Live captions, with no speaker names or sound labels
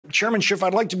Chairman Schiff,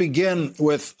 I'd like to begin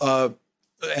with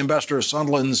Ambassador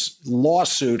Sondland's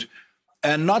lawsuit,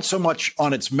 and not so much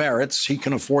on its merits. He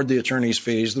can afford the attorney's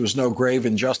fees. There was no grave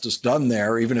injustice done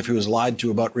there, even if he was lied to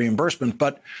about reimbursement.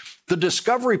 But the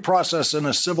discovery process in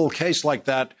a civil case like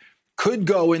that could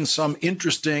go in some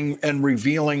interesting and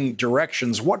revealing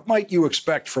directions. What might you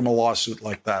expect from a lawsuit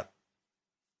like that?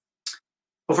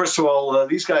 Well, first of all,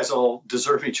 these guys all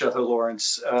deserve each other,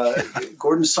 Lawrence.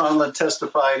 Gordon Sondland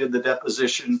testified in the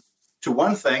deposition to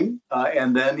one thing,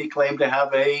 and then he claimed to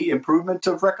have a improvement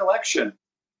of recollection.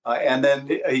 And then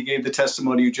he gave the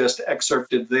testimony you just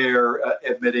excerpted there,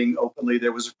 admitting openly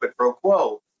there was a quid pro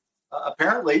quo.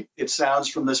 Apparently, it sounds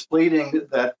from this pleading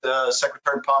that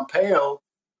Secretary Pompeo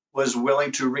was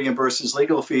willing to reimburse his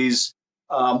legal fees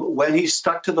when he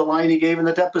stuck to the line he gave in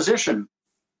the deposition.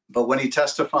 But when he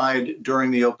testified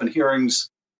during the open hearings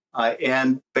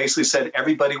and basically said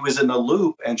everybody was in the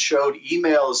loop and showed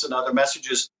emails and other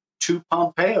messages to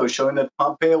Pompeo showing that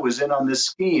Pompeo was in on this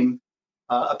scheme,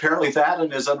 apparently that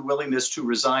and his unwillingness to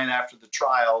resign after the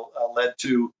trial led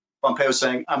to Pompeo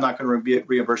saying, I'm not going to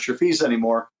reimburse your fees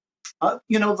anymore. The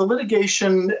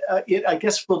litigation, I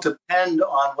guess, will depend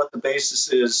on what the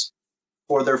basis is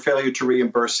for their failure to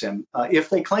reimburse him. If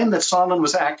they claim that Sondland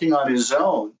was acting on his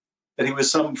own, that he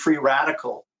was some free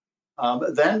radical,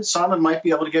 then Sondland might be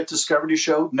able to get discovered to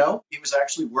show, no, he was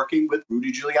actually working with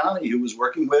Rudy Giuliani, who was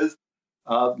working with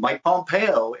Mike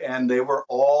Pompeo, and they were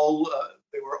all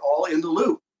in the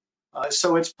loop.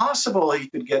 So it's possible he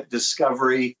could get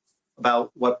discovery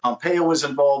about what Pompeo was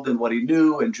involved in, what he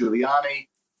knew, and Giuliani.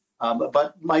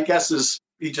 But my guess is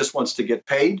he just wants to get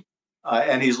paid,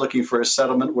 and he's looking for a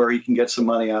settlement where he can get some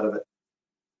money out of it.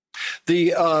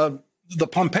 The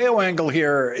Pompeo angle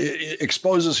here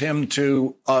exposes him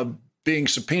to being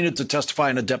subpoenaed to testify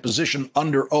in a deposition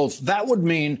under oath. That would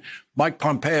mean Mike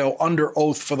Pompeo under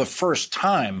oath for the first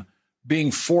time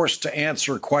being forced to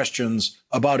answer questions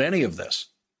about any of this.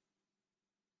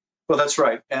 Well, that's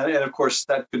right. And of course,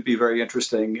 that could be very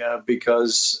interesting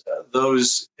because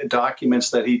those documents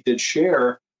that he did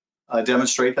share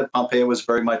demonstrate that Pompeo was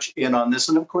very much in on this.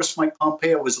 And of course, Mike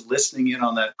Pompeo was listening in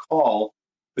on that call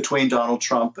between Donald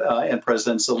Trump and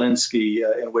President Zelensky,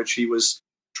 in which he was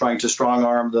trying to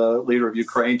strong-arm the leader of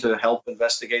Ukraine to help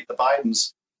investigate the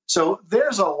Bidens. So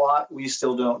there's a lot we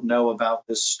still don't know about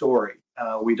this story.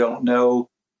 We don't know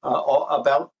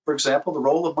about, for example, the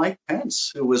role of Mike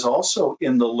Pence, who was also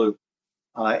in the loop.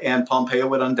 And Pompeo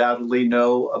would undoubtedly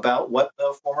know about what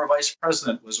the former vice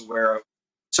president was aware of.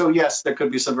 So, yes, there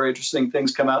could be some very interesting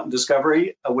things come out in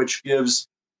discovery, which gives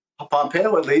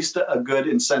Pompeo at least a good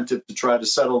incentive to try to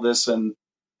settle this and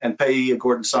pay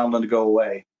Gordon Sondland to go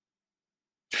away.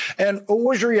 And what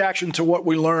was your reaction to what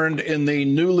we learned in the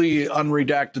newly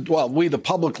unredacted, well, we, the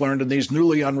public, learned in these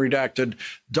newly unredacted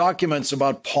documents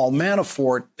about Paul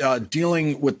Manafort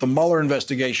dealing with the Mueller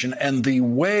investigation and the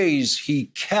ways he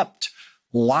kept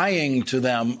lying to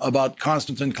them about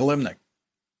Konstantin Kilimnik?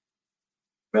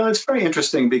 Well, it's very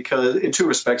interesting because in two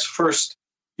respects. First,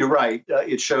 you're right.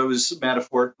 It shows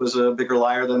Manafort was a bigger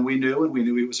liar than we knew, and we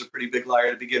knew he was a pretty big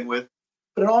liar to begin with.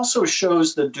 But it also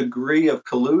shows the degree of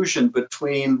collusion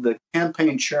between the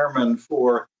campaign chairman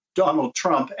for Donald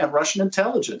Trump and Russian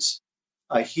intelligence.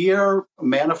 Here,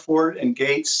 Manafort and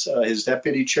Gates, his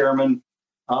deputy chairman,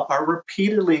 are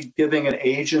repeatedly giving an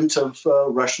agent of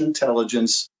Russian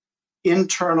intelligence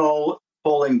internal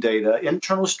polling data,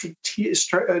 internal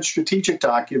strategic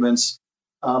documents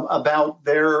about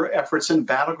their efforts in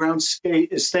battleground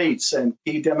states and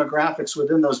key demographics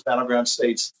within those battleground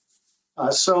states.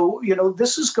 So,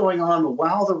 this is going on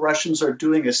while the Russians are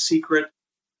doing a secret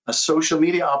social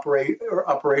media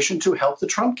operation to help the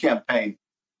Trump campaign.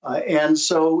 And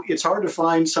so it's hard to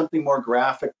find something more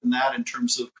graphic than that in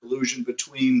terms of collusion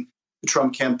between the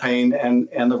Trump campaign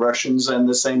and the Russians and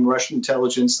the same Russian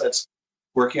intelligence that's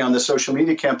working on the social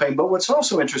media campaign. But what's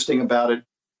also interesting about it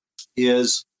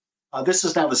is this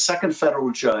is now the second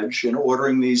federal judge in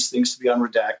ordering these things to be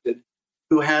unredacted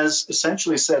who has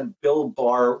essentially said Bill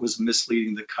Barr was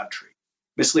misleading the country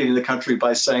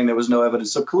by saying there was no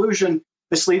evidence of collusion,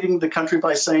 misleading the country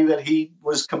by saying that he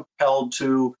was compelled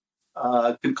to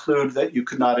conclude that you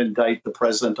could not indict the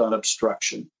president on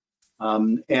obstruction.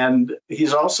 And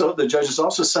the judge is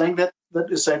also saying that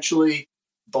essentially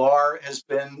Barr has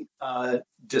been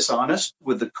dishonest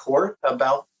with the court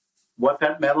about what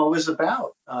that memo is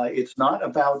about. It's not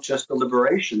about just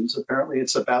deliberations. Apparently,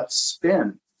 it's about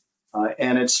spin.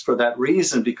 And it's for that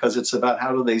reason, because it's about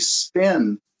how do they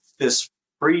spin this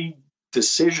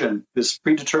pre-decision, this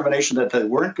predetermination that they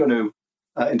weren't going to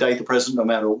indict the president no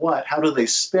matter what. How do they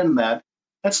spin that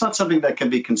that's not something that can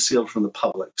be concealed from the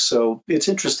public. So it's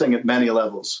interesting at many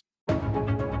levels.